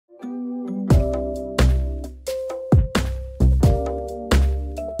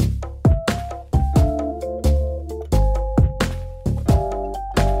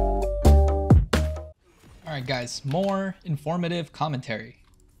guys, more informative commentary.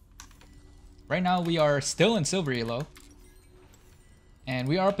 Right now we are still in silver ELO. And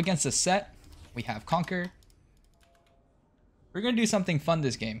we are up against a set. We have Conquer. We're gonna do something fun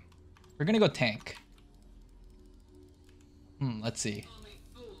this game. We're gonna go tank. Let's see.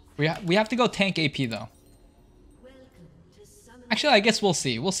 We have to go tank AP though. Actually, I guess we'll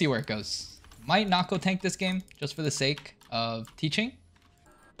see. We'll see where it goes. Might not go tank this game just for the sake of teaching.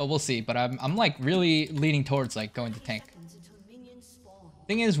 But we'll see. But I'm like really leaning towards like going to tank.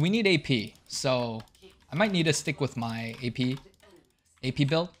 Thing is, we need AP. So I might need to stick with my AP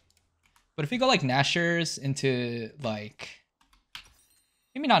build. But if we go like Nashers into like,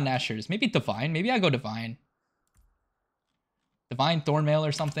 maybe not Nashers, maybe Divine. Maybe I go Divine. Divine Thornmail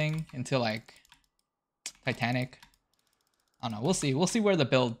or something into like Titanic. I don't know. We'll see. We'll see where the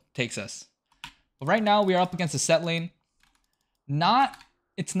build takes us. But right now we are up against a set lane.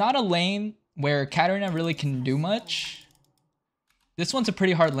 It's not a lane where Katarina really can do much. This one's a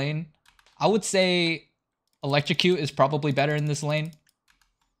pretty hard lane. I would say Electrocute is probably better in this lane.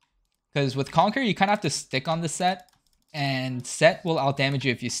 Because with Conquer, you kind of have to stick on the set. And set will outdamage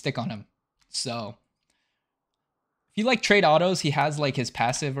you if you stick on him. So if you like trade autos, he has like his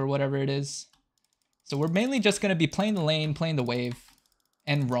passive or whatever it is. So we're mainly just going to be playing the lane, playing the wave,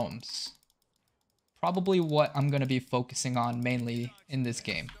 and roams. Probably what I'm going to be focusing on mainly in this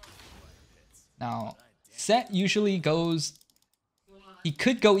game. Now, set usually goes... He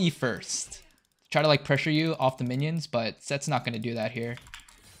could go E first. Try to like pressure you off the minions, but set's not going to do that here.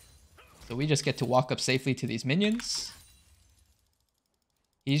 So we just get to walk up safely to these minions.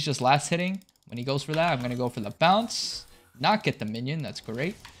 He's just last hitting. When he goes for that, I'm going to go for the bounce. Not get the minion. That's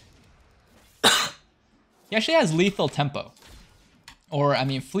great. He actually has lethal tempo. Or, I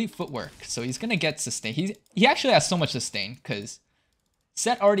mean, fleet footwork. So he's going to get sustain. He actually has so much sustain because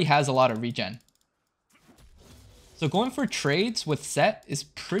set already has a lot of regen. So going for trades with set is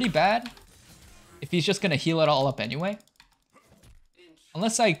pretty bad if he's just going to heal it all up anyway.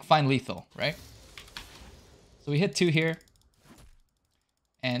 Unless I find lethal, right? So we hit 2 here.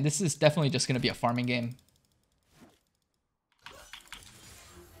 And this is definitely just going to be a farming game.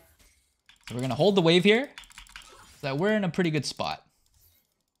 So we're going to hold the wave here. So that we're in a pretty good spot.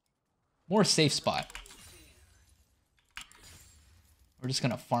 More safe spot. We're just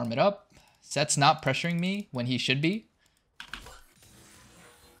going to farm it up. Set's not pressuring me when he should be.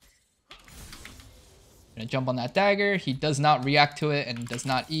 Gonna jump on that dagger. He does not react to it and does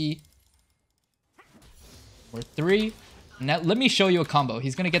not E. We're 3. Now let me show you a combo.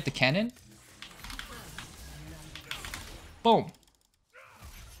 He's gonna get the cannon. Boom.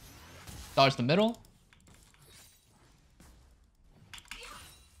 Dodge the middle.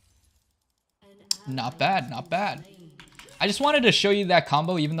 Not bad, not bad. I just wanted to show you that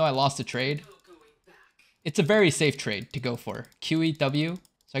combo even though I lost the trade. It's a very safe trade to go for. QEW.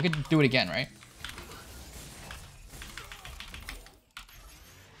 So I could do it again, right?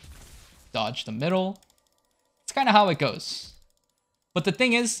 Dodge the middle. It's kind of how it goes. But the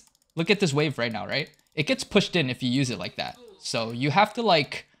thing is, look at this wave right now, right? It gets pushed in if you use it like that. So you have to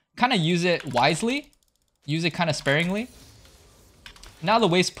like kind of use it wisely. Use it kind of sparingly. Now the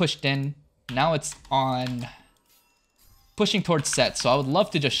wave's pushed in. Now it's on pushing towards set. So I would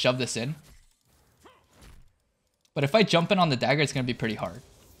love to just shove this in. But if I jump in on the dagger, it's going to be pretty hard.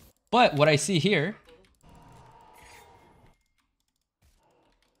 But what I see here...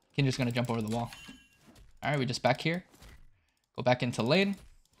 Kindra's going to jump over the wall. Alright, we just back here. Go back into lane.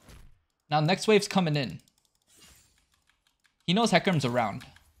 Now next wave's coming in. He knows Hecarim's around. So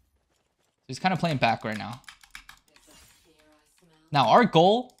he's kind of playing back right now. Now our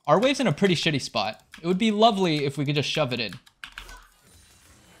goal, our wave's in a pretty shitty spot. It would be lovely if we could just shove it in.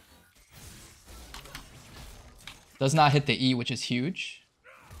 Does not hit the E, which is huge.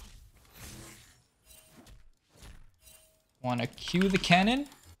 Want to cue the cannon.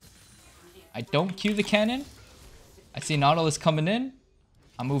 I don't cue the cannon. I see Nautilus coming in.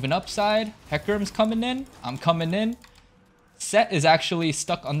 I'm moving upside. Hecarim's coming in. I'm coming in. Set is actually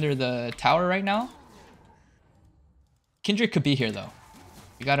stuck under the tower right now. Kindred could be here though.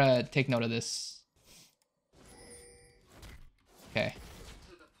 We gotta take note of this. Okay.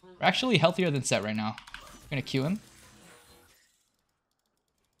 We're actually healthier than Set right now. We're gonna queue him.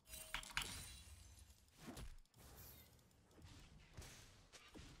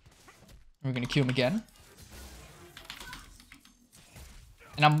 We're gonna queue him again.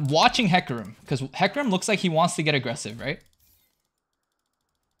 And I'm watching Hecarim, because Hecarim looks like he wants to get aggressive, right?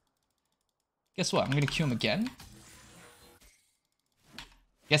 Guess what? I'm gonna queue him again.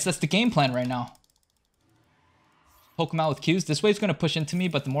 Guess that's the game plan right now. Poke him out with Qs. This wave's gonna push into me,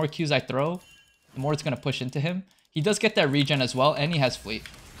 but the more Qs I throw, the more it's going to push into him. He does get that regen as well, and he has fleet.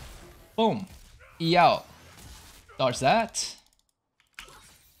 Boom. E out. Dodge that.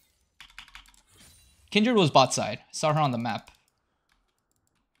 Kindred was bot side. Saw her on the map.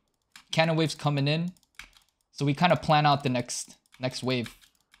 Cannon wave's coming in. So we kind of plan out the next wave.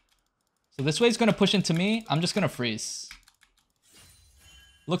 So this wave's going to push into me. I'm just going to freeze.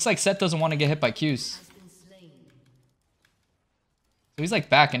 Looks like Sett doesn't want to get hit by Qs. So he's like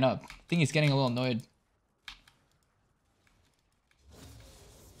backing up. I think he's getting a little annoyed.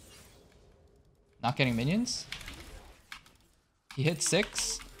 Not getting minions. He hit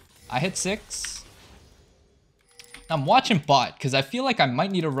 6. I hit 6. I'm watching bot because I feel like I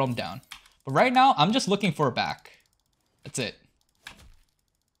might need to roam down. But right now, I'm just looking for a back. That's it.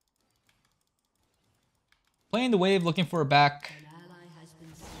 Playing the wave, looking for a back.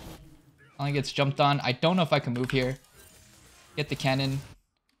 Only gets jumped on. I don't know if I can move here. Get the cannon.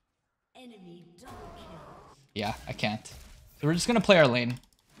 Yeah, I can't. So we're just going to play our lane.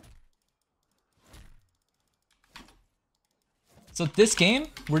 So this game,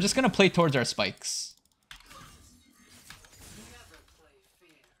 we're just going to play towards our spikes.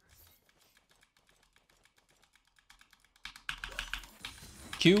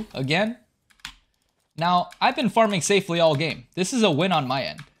 Q again. Now, I've been farming safely all game. This is a win on my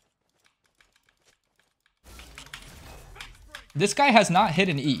end. This guy has not hit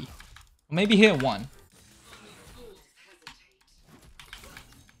an E. Maybe hit 1.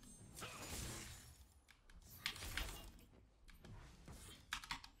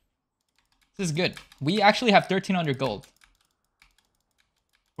 This is good. We actually have 1,300 gold.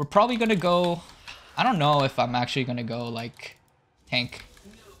 We're probably going to go... I don't know if I'm actually going to go, like, tank.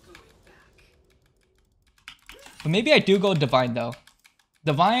 But maybe I do go Divine, though.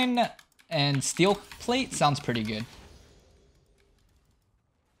 Divine and Steel Plate sounds pretty good.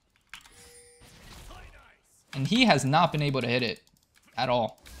 And he has not been able to hit it at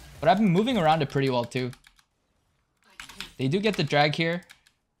all. But I've been moving around it pretty well, too. They do get the drag here.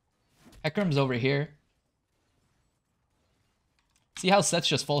 Hecarim's over here. See how Sett's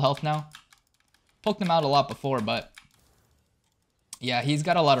just full health now? Poked him out a lot before, but... yeah, he's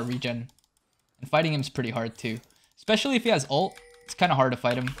got a lot of regen. And fighting him's pretty hard, too. Especially if he has ult. It's kind of hard to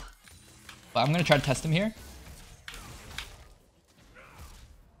fight him. But I'm going to try to test him here.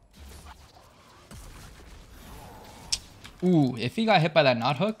 Ooh, if he got hit by that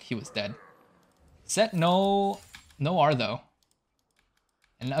knot hook, he was dead. Sett no R, though.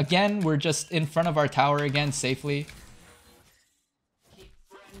 And again, we're just in front of our tower again, safely.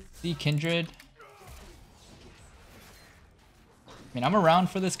 See Kindred. I mean, I'm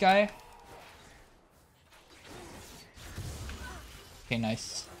around for this guy. Okay,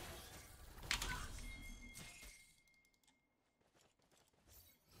 nice.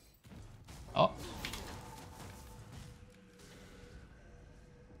 Oh.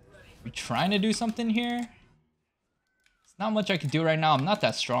 We trying to do something here? Not much I can do right now. I'm not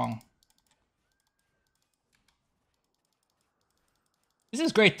that strong. This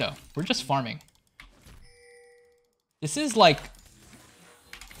is great though. We're just farming. This is like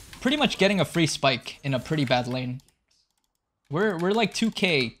pretty much getting a free spike in a pretty bad lane. We're like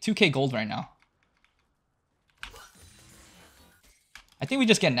 2k gold right now. I think we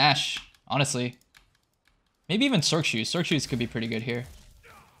just get Nash, honestly. Maybe even Cirque Shoes. Cirque Shoes could be pretty good here.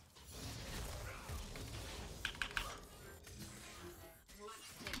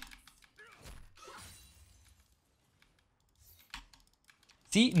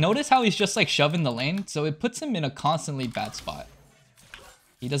 See, notice how he's just like shoving the lane, so it puts him in a constantly bad spot.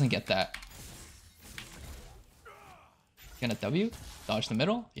 He doesn't get that. Gonna W, dodge the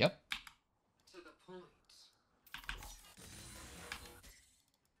middle, yep.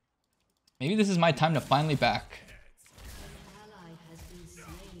 Maybe this is my time to finally back.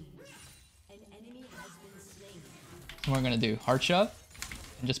 What we're gonna do, hard shove,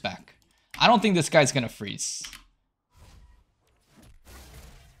 and just back. I don't think this guy's gonna freeze.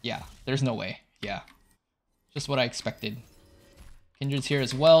 Yeah, there's no way. Yeah. Just what I expected. Kindred's here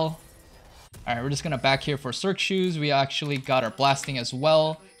as well. Alright, we're just going to back here for Cirque Shoes. We actually got our blasting as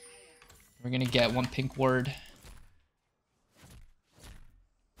well. We're going to get one pink ward.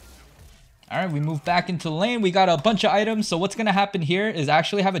 Alright, we move back into the lane. We got a bunch of items. So what's going to happen here is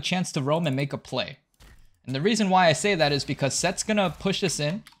actually have a chance to roam and make a play. And the reason why I say that is because Sett's going to push this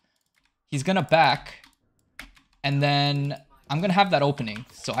in. He's going to back. And then... I'm going to have that opening,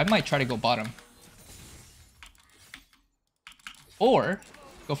 so I might try to go bottom. Or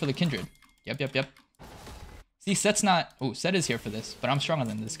go for the Kindred. Yep. See, Sett's not... oh, Sett is here for this, but I'm stronger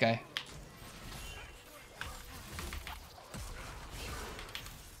than this guy.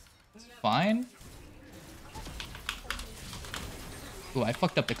 It's fine. Ooh, I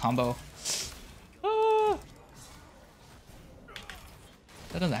fucked up the combo. Ah.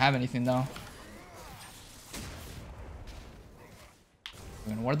 That doesn't have anything though.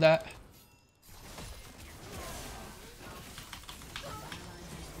 We're gonna ward that.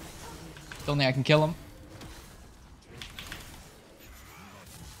 If only I can kill him.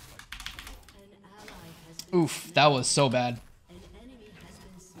 Oof, that was so bad.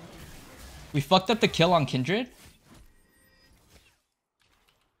 We fucked up the kill on Kindred.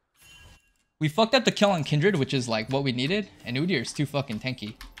 We fucked up the kill on Kindred, which is like what we needed, and Udyr is too fucking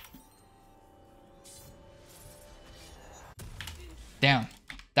tanky. Damn.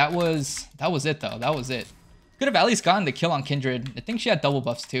 That was it though. That was it. Could have at least gotten the kill on Kindred. I think she had double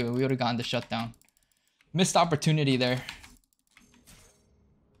buffs too. We would have gotten the shutdown. Missed opportunity there.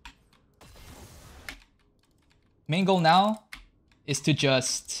 Main goal now is to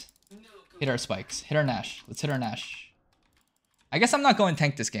just hit our spikes. Hit our Nash. Let's hit our Nash. I guess I'm not going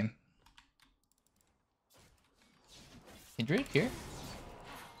tank this game. Kindred here.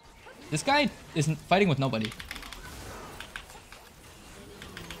 This guy isn't fighting with nobody.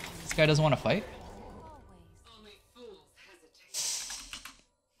 This guy doesn't want to fight.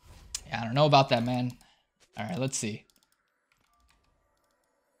 Yeah, I don't know about that, man. Alright, let's see.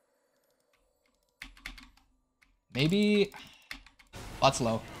 Maybe bot's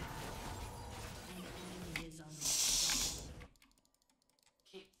low.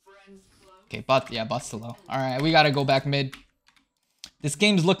 Okay, bot's still low. Alright, we gotta go back mid. This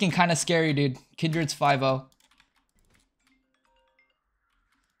game's looking kind of scary, dude. Kindred's 5-0.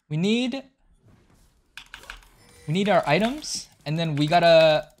 We need our items, and then we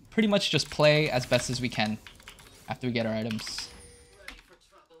gotta pretty much just play as best as we can after we get our items.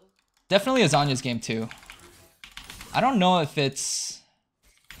 Definitely a Zanya's game too. I don't know if it's...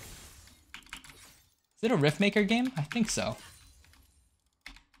 Is it a Riftmaker game? I think so.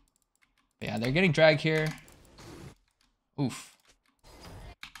 But yeah, they're getting dragged here. Oof.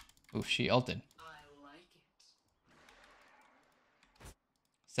 Oof, she ulted.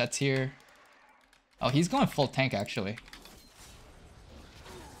 Sets here. Oh, he's going full tank actually.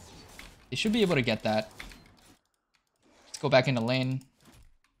 They should be able to get that. Let's go back into lane.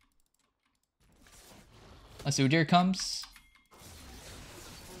 Unless Udyr comes.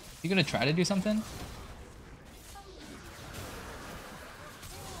 You gonna try to do something?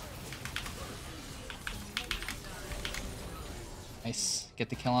 Nice. Get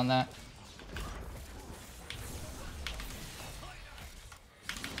the kill on that.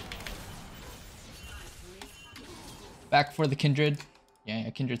 Back for the Kindred. Yeah,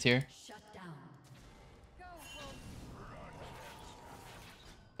 Kindred's here.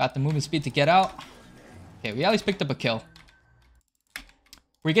 Got the movement speed to get out. Okay, we at least picked up a kill.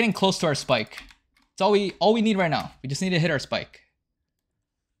 We're getting close to our spike. It's all we need right now. We just need to hit our spike.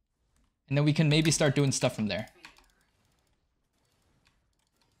 And then we can maybe start doing stuff from there.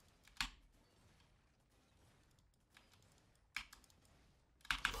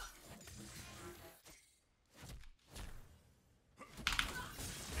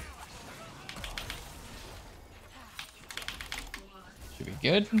 Should be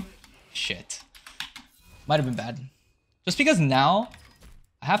good. Shit. Might have been bad. Just because now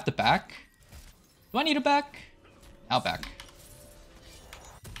I have to back. Do I need a back? I'll back.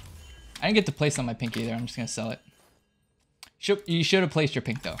 I didn't get to place on my pink either. I'm just gonna sell it. You should have placed your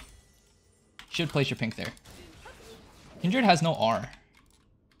pink though. You should place your pink there. Kindred has no R.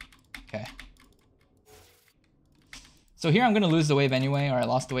 Okay. So here I'm gonna lose the wave anyway, or I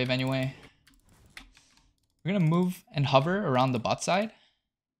lost the wave anyway. We're gonna move and hover around the bot side.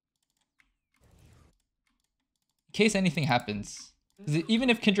 In case anything happens. Even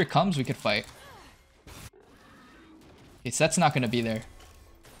if Kindred comes, we could fight. Okay, Set's not gonna be there.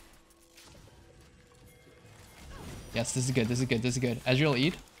 Yes, this is good, this is good, this is good. Ezreal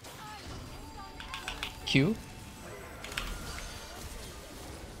Eid. Q.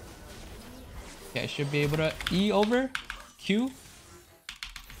 Okay, I should be able to E over. Q.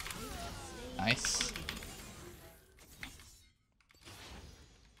 Nice.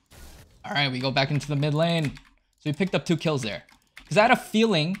 Alright, we go back into the mid lane. So we picked up 2 kills there. Because I had a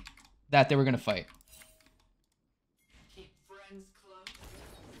feeling that they were going to fight.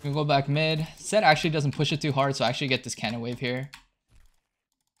 We're going to go back mid. Set actually doesn't push it too hard, so I actually get this cannon wave here.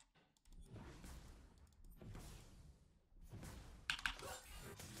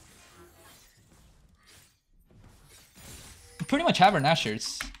 We pretty much have our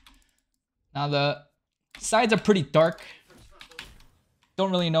Nashers. Now the sides are pretty dark.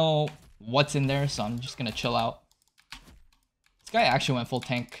 Don't really know what's in there, so I'm just going to chill out. This guy actually went full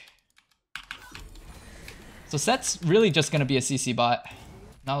tank. So Set's really just gonna be a CC bot.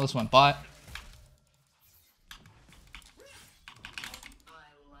 Nautilus went bot.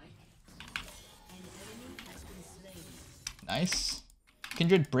 Nice.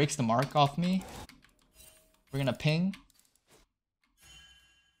 Kindred breaks the mark off me. We're gonna ping.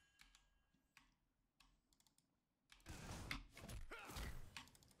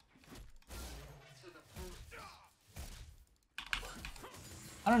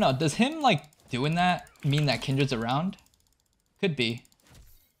 I don't know, does him like doing that mean that Kindred's around? Could be.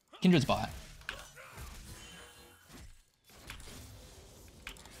 Kindred's bot.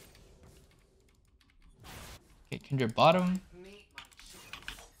 Okay, Kindred bottom.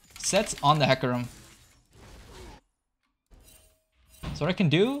 Set's on the Hecarim. So what I can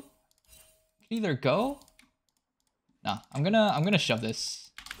do? I can either go. Nah, I'm gonna shove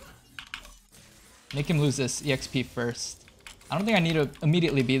this. Make him lose this EXP first. I don't think I need to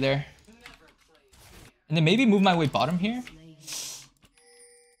immediately be there. And then maybe move my way bottom here.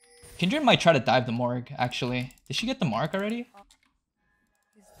 Kindred might try to dive the Morg, actually. Did she get the mark already?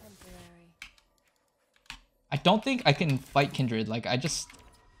 I don't think I can fight Kindred. Like, I just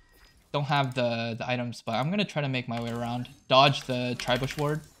don't have the items, but I'm gonna try to make my way around. Dodge the Tribush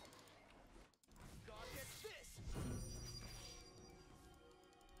ward.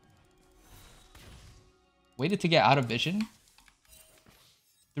 Waited to get out of vision.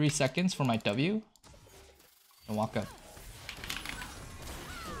 3 seconds for my W. And walk up.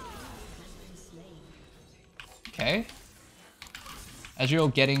 Okay.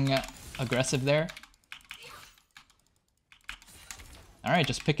 Ezreal getting aggressive there. Alright,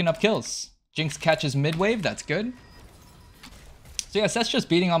 just picking up kills. Jinx catches mid wave, that's good. So yes, that's just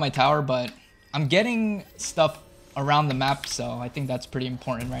beating on my tower, but I'm getting stuff around the map, so I think that's pretty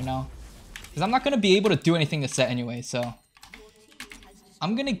important right now. Because I'm not going to be able to do anything to Set anyway, so...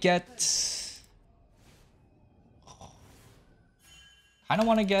 I'm going to get... I don't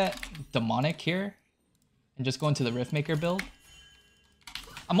want to get Demonic here. And just go into the Riftmaker build.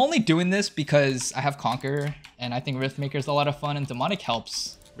 I'm only doing this because I have Conquer, and I think Riftmaker is a lot of fun, and Demonic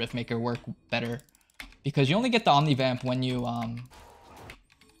helps Riftmaker work better. Because you only get the Omnivamp when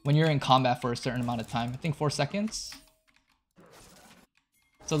you're in combat for a certain amount of time. I think 4 seconds.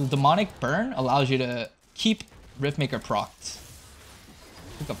 So the Demonic burn allows you to keep Riftmaker procced.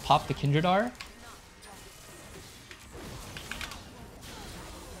 We could pop the Kindred R.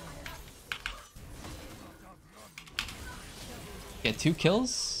 Get 2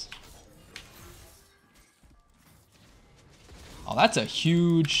 kills. Oh, that's a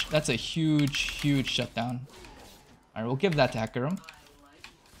huge shutdown. Alright, we'll give that to Hecarim.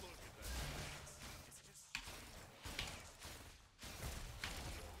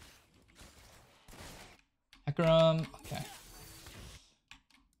 Hecarim, okay.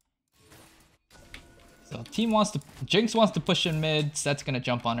 So team wants to, Jinx wants to push in mid, Set's gonna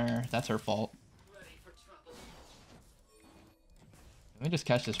jump on her, that's her fault. Let me just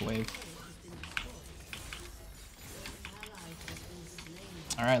catch this wave.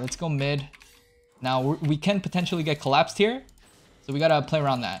 Alright, let's go mid. Now we can potentially get collapsed here, so we gotta play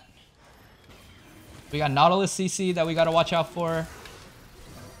around that. We got Nautilus CC that we gotta watch out for.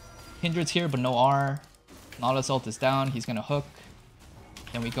 Kindred's here, but no R. Nautilus ult is down, he's gonna hook.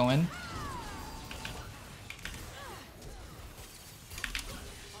 Then we go in.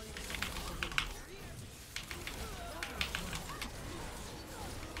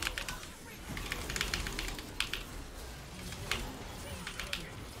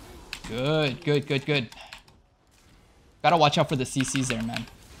 Good. Gotta watch out for the CCs there, man.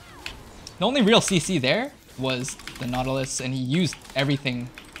 The only real CC there was the Nautilus, and he used everything.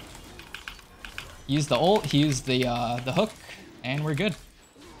 He used the ult, he used the hook, and we're good.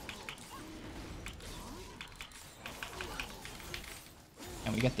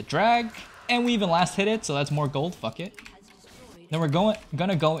 And we get the drag, and we even last hit it, so that's more gold, fuck it. Then we're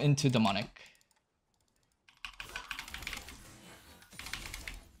gonna go into Demonic.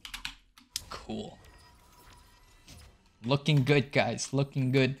 Cool. Looking good, guys.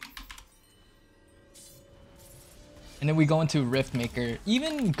 Looking good. And then we go into Riftmaker.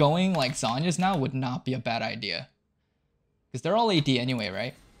 Even going like Zhonya's now would not be a bad idea. Because they're all AD anyway,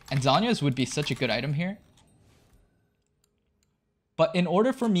 right? And Zhonya's would be such a good item here. But in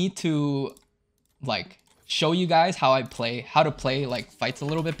order for me to like show you guys how to play like fights a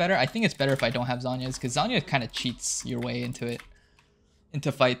little bit better, I think it's better if I don't have Zhonya's, because Zhonya kind of cheats your way into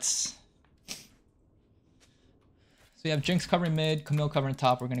fights. So you have Jinx covering mid, Camille covering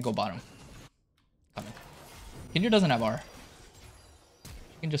top. We're gonna go bottom. Coming. Kindred doesn't have R.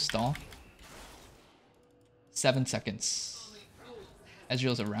 You can just stall. 7 seconds.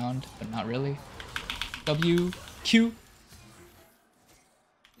 Ezreal's around, but not really. W, Q,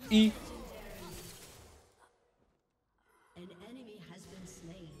 E.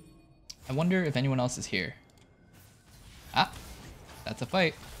 I wonder if anyone else is here. Ah, that's a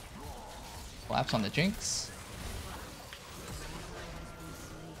fight. Collapse on the Jinx.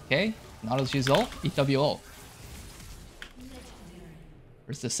 Okay, Nautilus uses ult, EW ult.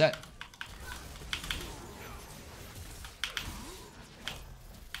 Where's the set?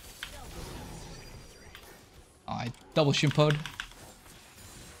 Oh, I double Shimpoed.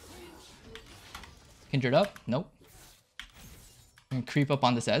 Kindred up? Nope. I'm gonna creep up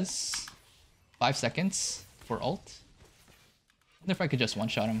on this Ez. 5 seconds for ult. I wonder if I could just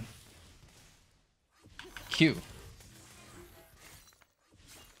one-shot him. Q.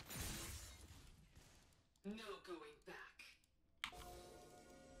 No going back.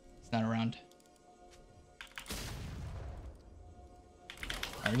 It's not around.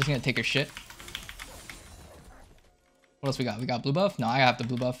 Alright, we're just gonna take her shit. What else we got? We got blue buff? No, I have the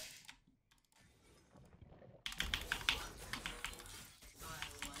blue buff.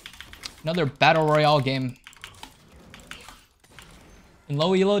 Another battle royale game. In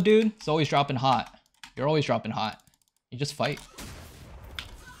low elo, dude, it's always dropping hot. You're always dropping hot. You just fight.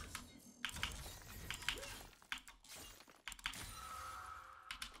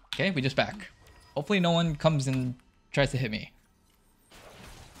 Okay, we just back. Hopefully no one comes and tries to hit me.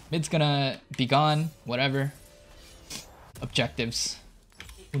 Mid's gonna be gone, whatever. Objectives.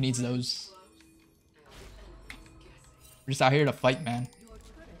 Who needs those? We're just out here to fight, man.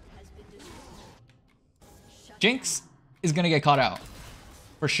 Jinx is gonna get caught out.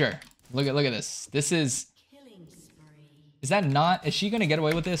 For sure. Look at this. This is... Is that not... Is she gonna get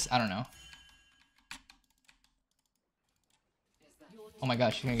away with this? I don't know. Oh my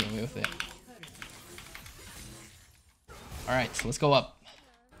gosh, she's gonna get away with it. Alright, so let's go up.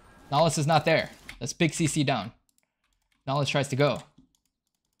 Nautilus is not there. Let's big CC down. Nautilus tries to go.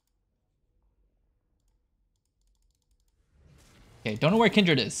 Okay, don't know where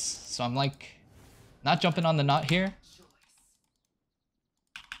Kindred is. So I'm like... Not jumping on the knot here.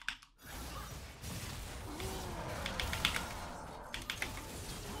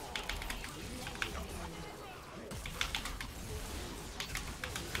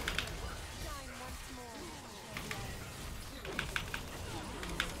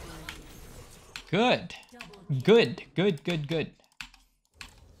 Good. Good.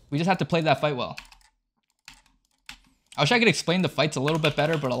 We just have to play that fight well. I wish I could explain the fights a little bit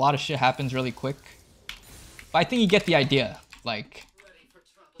better, but a lot of shit happens really quick. But I think you get the idea. Like,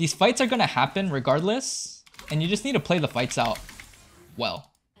 these fights are gonna happen regardless, and you just need to play the fights out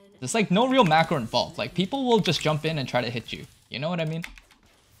well. There's like no real macro involved. Like, people will just jump in and try to hit you. You know what I mean?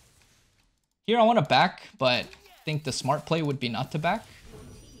 Here I want to back, but I think the smart play would be not to back.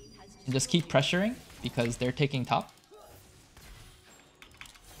 And just keep pressuring, because they're taking top.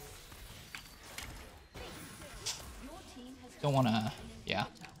 Don't wanna... Yeah.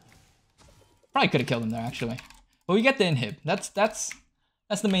 Probably could have killed him there, actually. But we get the inhib. That's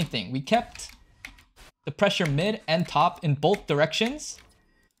the main thing. We kept the pressure mid and top in both directions,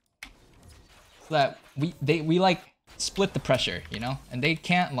 so that we like split the pressure, you know? And they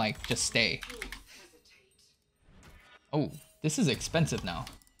can't like just stay. Oh, this is expensive now.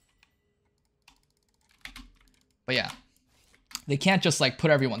 But yeah. They can't just like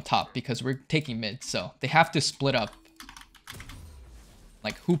put everyone top because we're taking mid, so they have to split up.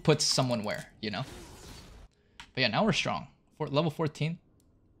 Like, who puts someone where, you know? But yeah, now we're strong. Level 14.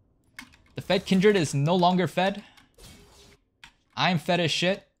 The fed Kindred is no longer fed. I'm fed as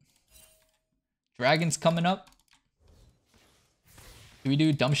shit. Dragon's coming up. Do we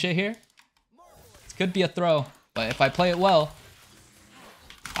do dumb shit here? This could be a throw, but if I play it well...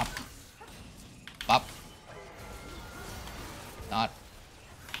 Bop. Bop. Not.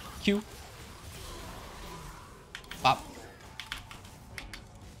 Q. Bop.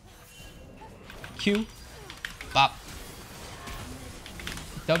 Q, bop,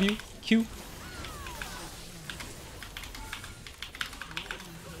 W, Q.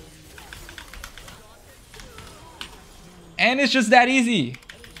 And it's just that easy.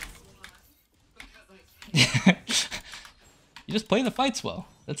 You just play the fights well.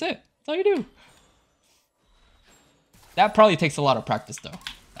 That's it. That's all you do. That probably takes a lot of practice though,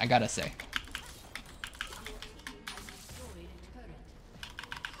 I gotta say.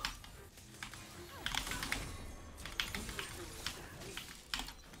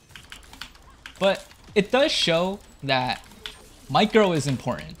 But it does show that micro is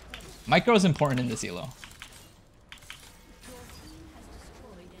important. Micro is important in this ELO.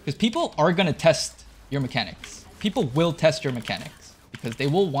 Because people are going to test your mechanics. People will test your mechanics because they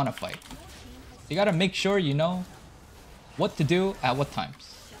will want to fight. You gotta make sure you know what to do at what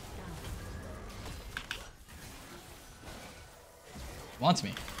times. Wants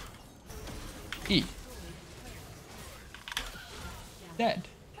me. E. Dead.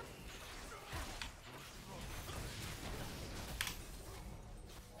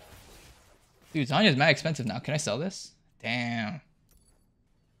 Dude, Zanya's mad expensive now. Can I sell this? Damn.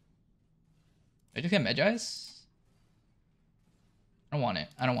 Did I just get Medjai's? I don't want it.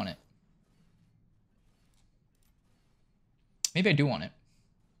 I don't want it. Maybe I do want it.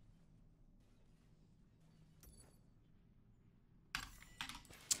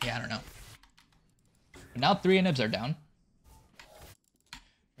 Yeah, I don't know. But now 3 inhibs are down.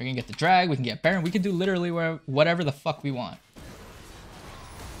 We're gonna get the drag, we can get Baron, we can do literally whatever the fuck we want.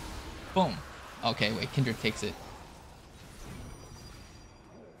 Boom. Okay, wait, Kindred takes it.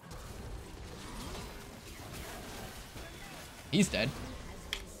 He's dead.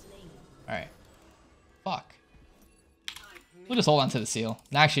 Alright. Fuck. We'll just hold on to the seal.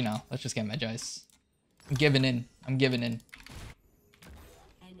 Actually, no. Let's just get Medjai's. I'm giving in. I'm giving in.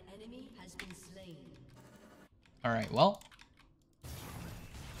 Alright, well.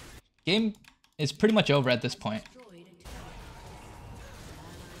 Game is pretty much over at this point.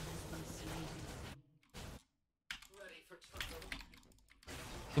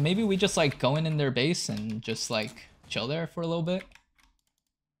 So maybe we just like go in their base and just like chill there for a little bit.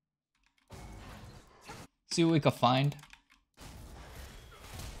 See what we can find.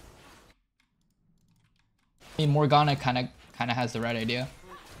 I mean, Morgana kind of has the right idea.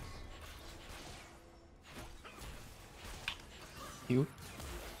 Q.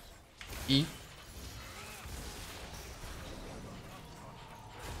 E.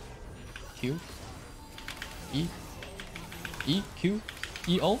 Q. E. E. Q.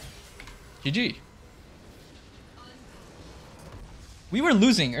 E. O. GG. We were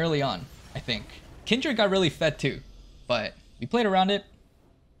losing early on, I think. Kindred got really fed too, but we played around it,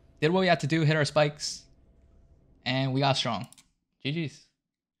 did what we had to do, hit our spikes, and we got strong. GG's.